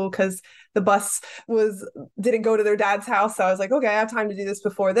at school because the bus didn't go to their dad's house. So I was like, okay, I have time to do this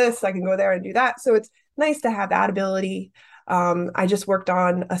before this. I can go there and do that. So it's nice to have that ability. I just worked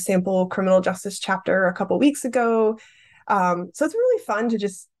on a sample criminal justice chapter a couple weeks ago. So it's really fun to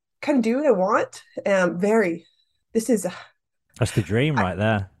just kind of do what I want. That's the dream right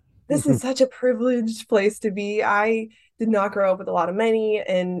there. This is such a privileged place to be. I did not grow up with a lot of money,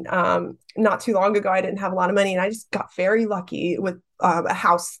 and not too long ago, I didn't have a lot of money, and I just got very lucky with a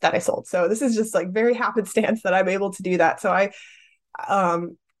house that I sold. So this is just like very happenstance that I'm able to do that. So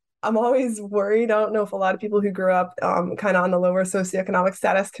I'm always worried. I don't know if a lot of people who grew up kind of on the lower socioeconomic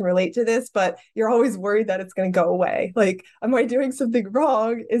status can relate to this, but you're always worried that it's going to go away. Like, am I doing something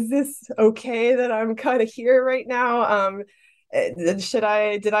wrong? Is this okay that I'm kind of here right now?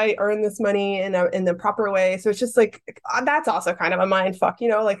 Did I earn this money in the proper way? So it's just like, that's also kind of a mind fuck,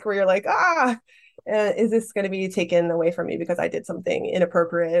 like where you're like, is this going to be taken away from me because I did something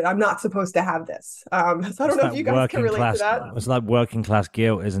inappropriate? I'm not supposed to have this. So I don't know if you guys can relate to that. It's like working class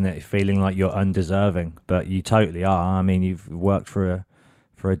guilt, isn't it? Feeling like you're undeserving, but you totally are. I mean, you've worked for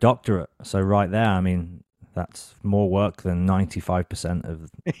a doctorate, so right there, I mean, that's more work than 95%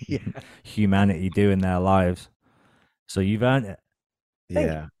 of humanity do in their lives. So you've earned it.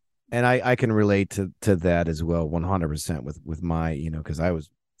 Yeah. And I can relate to that as well, 100% with my, because I was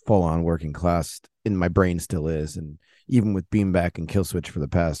full on working class, and my brain still is. And even with Beamback and Killswitch for the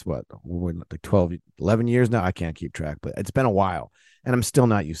past, like 12, 11 years now, I can't keep track, but it's been a while and I'm still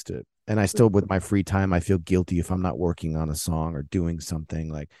not used to it. And I still, with my free time, I feel guilty if I'm not working on a song or doing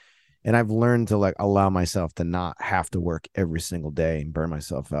something and I've learned to like allow myself to not have to work every single day and burn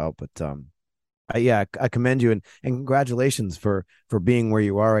myself out. But, I commend you and congratulations for being where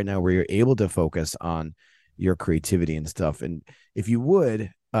you are right now, where you're able to focus on your creativity and stuff. And if you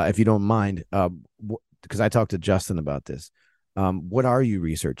would, if you don't mind, because I talked to Justin about this, what are you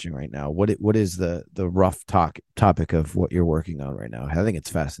researching right now? What is the rough topic of what you're working on right now? I think it's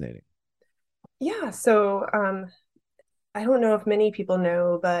fascinating. Yeah. So I don't know if many people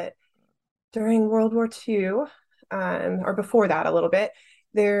know, but during World War II, or before that a little bit,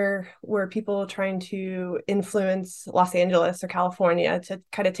 there were people trying to influence Los Angeles or California to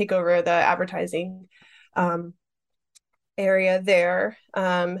kind of take over the advertising area there.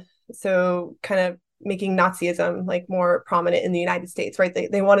 So kind of making Nazism like more prominent in the United States, right?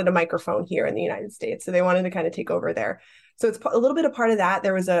 They wanted a microphone here in the United States. So they wanted to kind of take over there. So it's a little bit of part of that.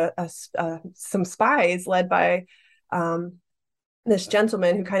 There was some spies led by this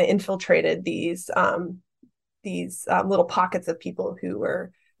gentleman who kind of infiltrated these little pockets of people who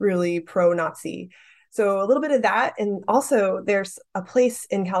were really pro-Nazi. So a little bit of that. And also there's a place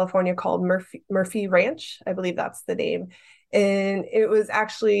in California called Murphy Ranch. I believe that's the name. And it was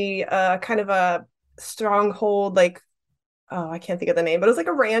actually kind of a stronghold, I can't think of the name, but it was like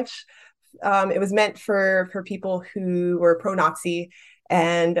a ranch. It was meant for people who were pro-Nazi.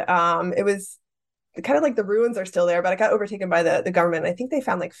 And it was kind of like the ruins are still there, but it got overtaken by the government. I think they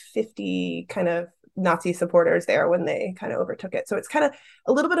found like 50 kind of Nazi supporters there when they kind of overtook it. So it's kind of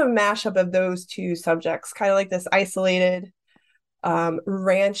a little bit of a mashup of those two subjects, kind of like this isolated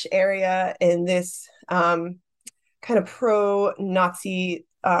ranch area and this kind of pro-Nazi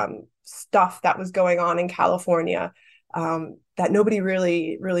stuff that was going on in California that nobody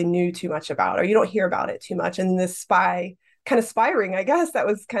really knew too much about, or you don't hear about it too much. And this spy ring, I guess, that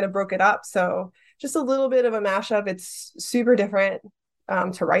was kind of broke it up. So just a little bit of a mashup. It's super different.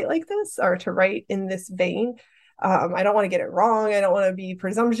 to write like this or to write in this vein. I don't want to get it wrong. I don't want to be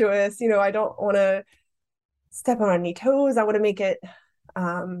presumptuous. I don't want to step on any toes. I want to make it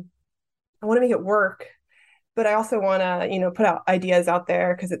work, but I also want to, put out ideas out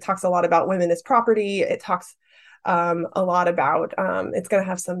there because it talks a lot about women as property. It talks a lot about it's going to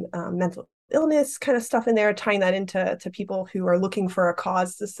have some mental illness kind of stuff in there, tying that into people who are looking for a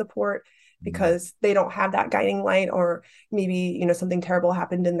cause to support because they don't have that guiding light, or maybe, something terrible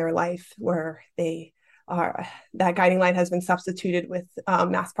happened in their life where that guiding light has been substituted with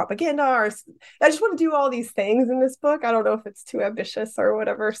mass propaganda. Or I just want to do all these things in this book. I don't know if it's too ambitious or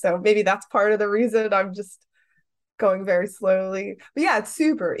whatever. So maybe that's part of the reason I'm just going very slowly. But yeah, it's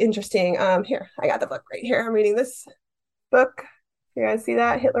super interesting. Here, I got the book right here. I'm reading this book. You guys see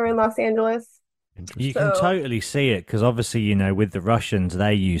that? Hitler in Los Angeles. You can totally see it because obviously, with the Russians,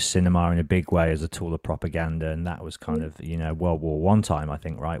 they use cinema in a big way as a tool of propaganda, and that was kind of, World War One time, I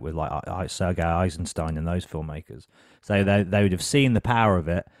think, right, with like Sergei Eisenstein and those filmmakers. So they would have seen the power of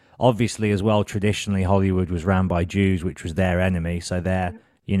it. Obviously, as well, traditionally, Hollywood was ran by Jews, which was their enemy, so their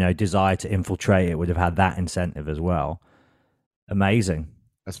desire to infiltrate it would have had that incentive as well. Amazing.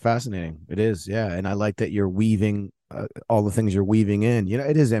 That's fascinating. It is, yeah, and I like that you're weaving all the things you're weaving in.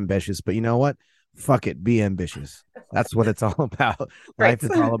 It is ambitious, but you know what? Fuck it, be ambitious. That's what it's all about. Right. Life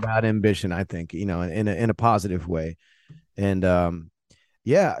is all about ambition, I think, in a positive way. And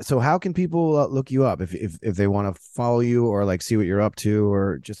yeah, so how can people look you up if they want to follow you or like see what you're up to,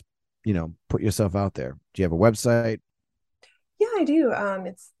 or just put yourself out there? Do you have a website? Yeah, I do.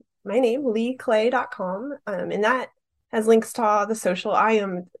 It's my name, leeclay.com, and that has links to all the social. I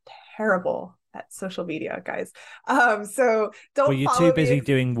am terrible at social media, guys. So don't. Well, you're too busy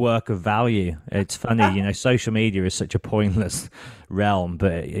doing work of value. It's funny, social media is such a pointless realm,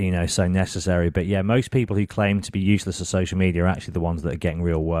 but so necessary. But yeah, most people who claim to be useless at social media are actually the ones that are getting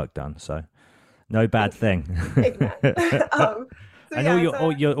real work done. So no bad thing. And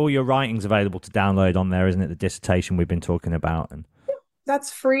all your writing's available to download on there, isn't it? The dissertation we've been talking about, and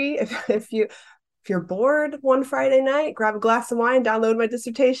that's free. If you're bored one Friday night, grab a glass of wine, download my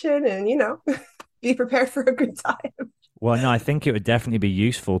dissertation, and be prepared for a good time. Well, no, I think it would definitely be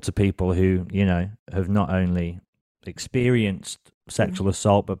useful to people who have not only experienced sexual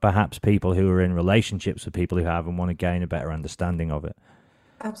assault, but perhaps people who are in relationships with people who have and want to gain a better understanding of it.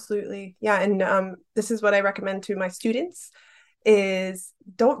 Absolutely, yeah. And this is what I recommend to my students: is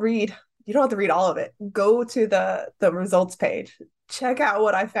don't read. You don't have to read all of it. Go to the results page. Check out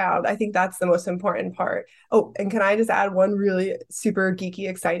what I found. I think that's the most important part. Oh, and can I just add one really super geeky,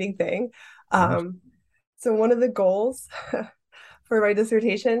 exciting thing? So one of the goals for my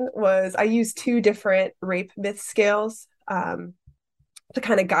dissertation was I used 2 different rape myth scales to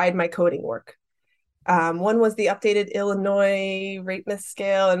kind of guide my coding work. One was the updated Illinois rape myth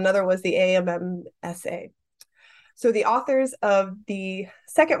scale, and another was the AMMSA. So the authors of the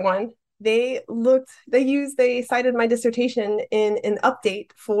second one, they cited my dissertation in an update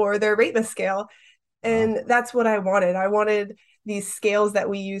for their rape myth scale. And that's what I wanted. I wanted these scales that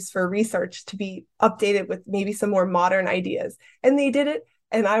we use for research to be updated with maybe some more modern ideas. And they did it.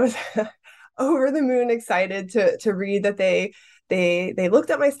 And I was over the moon excited to read that they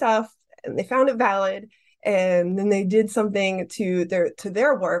looked at my stuff and they found it valid. And then they did something to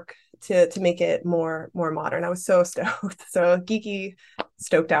their work to make it more modern. I was so stoked. So geeky,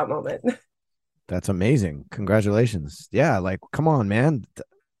 stoked out moment. That's amazing. Congratulations. Yeah, like come on, man.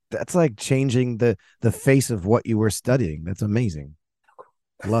 That's like changing the face of what you were studying. That's amazing.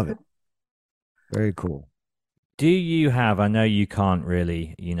 Love it. Very cool. Do you have, I know you can't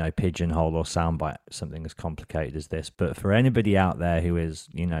really, pigeonhole or soundbite something as complicated as this, but for anybody out there who is,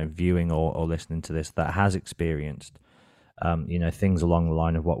 viewing or listening to this that has experienced, things along the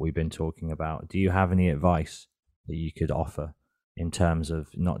line of what we've been talking about, do you have any advice that you could offer in terms of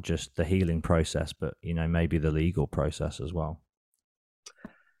not just the healing process, but, maybe the legal process as well?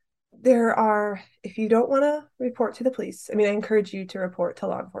 If you don't want to report to the police, I encourage you to report to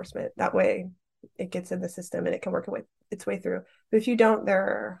law enforcement. That way it gets in the system and it can work its way through. But if you don't, there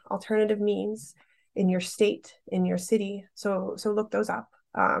are alternative means in your state, in your city. So look those up.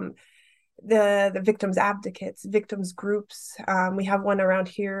 The victims advocates, victims groups. We have one around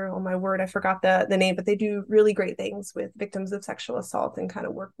here. Oh my word, I forgot the name, but they do really great things with victims of sexual assault and kind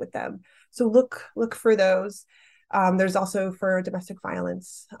of work with them. So look for those. There's also for domestic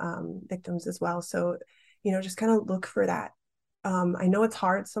violence victims as well. So, just kind of look for that. I know it's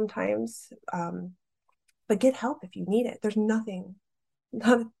hard sometimes, but get help if you need it. There's nothing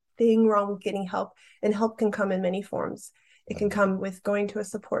wrong with getting help, and help can come in many forms. It can come with going to a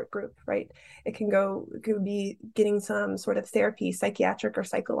support group, right? It could be getting some sort of therapy, psychiatric or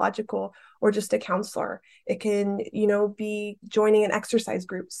psychological, or just a counselor. It can, be joining an exercise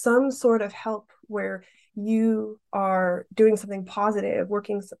group, some sort of help where you are doing something positive,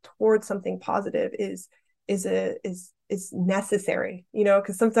 working towards something positive is necessary,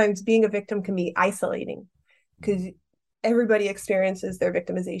 because sometimes being a victim can be isolating, because everybody experiences their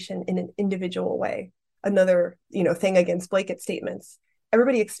victimization in an individual way. Another, thing against blanket statements.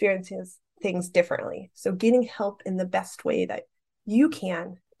 Everybody experiences things differently. So getting help in the best way that you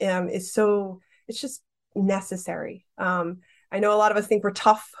can it's just necessary. I know a lot of us think we're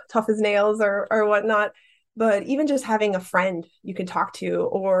tough as nails or whatnot, but even just having a friend you can talk to,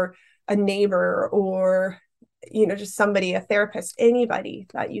 or a neighbor, or just somebody, a therapist, anybody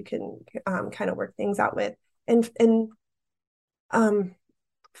that you can kind of work things out with, and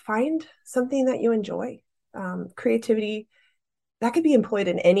find something that you enjoy. Creativity, that could be employed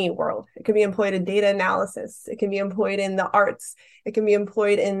in any world. It could be employed in data analysis. It can be employed in the arts. It can be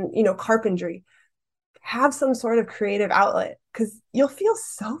employed in, carpentry. Have some sort of creative outlet, because you'll feel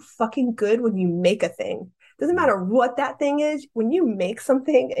so fucking good when you make a thing. Doesn't matter what that thing is. When you make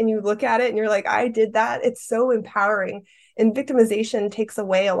something and you look at it and you're like, I did that, it's so empowering. And victimization takes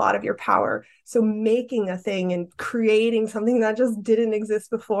away a lot of your power. So making a thing and creating something that just didn't exist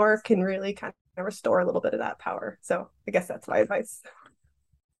before can really kind of restore a little bit of that power. So I guess that's my advice.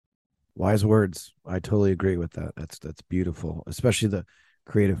 Wise words. I totally agree with that. That's beautiful, especially the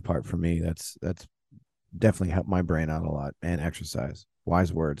creative part for me. That's definitely helped my brain out a lot, and exercise.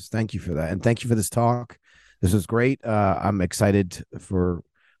 Wise words. Thank you for that. And thank you for this talk. This was great. I'm excited for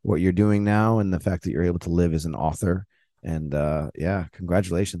what you're doing now, and the fact that you're able to live as an author. And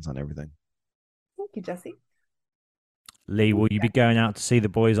congratulations on everything. Thank you, Jesse. Lee, will you be going out to see the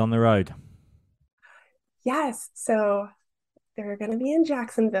boys on the road? Yes. So they're going to be in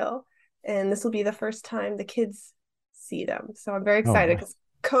Jacksonville, and this will be the first time the kids see them. So I'm very excited, because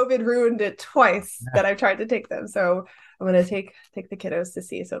COVID ruined it twice that I've tried to take them. So I'm going to take the kiddos to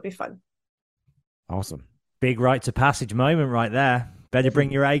see. So it'll be fun. Awesome. Big rite of passage moment right there. Better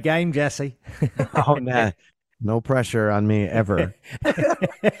bring your A game, Jesse. Oh, nah. No pressure on me ever.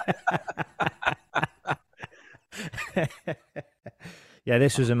 Yeah,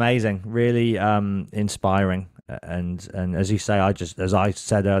 this was amazing. Really inspiring. And as you say, as I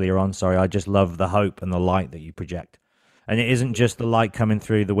said earlier on, I just love the hope and the light that you project. And it isn't just the light coming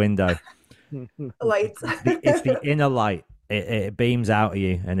through the window. Light. It's the inner light. It beams out of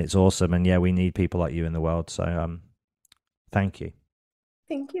you, and it's awesome. And yeah, we need people like you in the world. So thank you.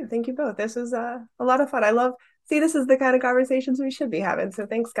 Thank you. Thank you both. This was a lot of fun. This is the kind of conversations we should be having. So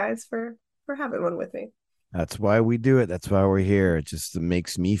thanks, guys, for having one with me. That's why we do it. That's why we're here. It just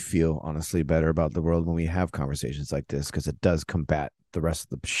makes me feel honestly better about the world when we have conversations like this, because it does combat the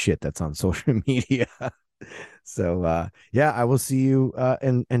rest of the shit that's on social media. So I will see you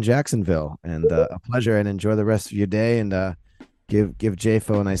in Jacksonville, and a pleasure, and enjoy the rest of your day, and give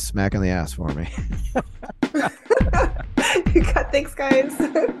JFO a nice smack on the ass for me. Thanks, guys.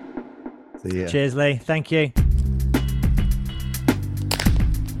 See ya. Cheers, Lee. Thank you.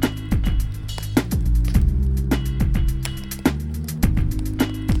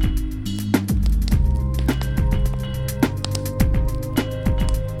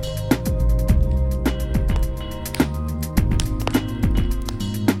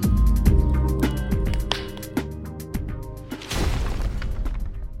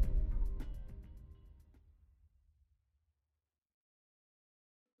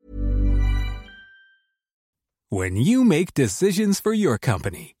 When you make decisions for your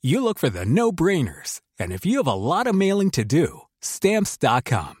company, you look for the no-brainers. And if you have a lot of mailing to do,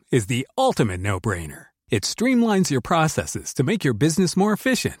 Stamps.com is the ultimate no-brainer. It streamlines your processes to make your business more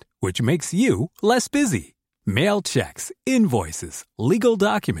efficient, which makes you less busy. Mail checks, invoices, legal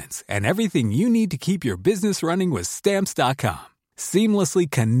documents, and everything you need to keep your business running with Stamps.com. Seamlessly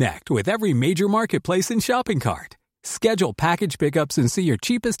connect with every major marketplace and shopping cart. Schedule package pickups and see your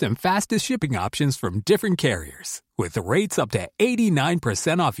cheapest and fastest shipping options from different carriers, with rates up to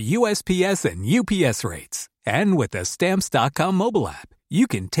 89% off USPS and UPS rates. And with the Stamps.com mobile app, you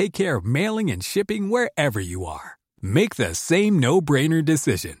can take care of mailing and shipping wherever you are. Make the same no-brainer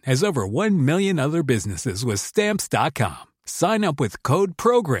decision as over 1 million other businesses with Stamps.com. Sign up with code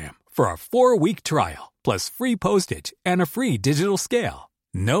PROGRAM for a 4-week trial, plus free postage and a free digital scale.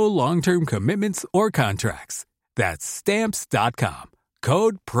 No long-term commitments or contracts. That's Stamps.com.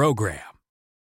 Code PROGRAM.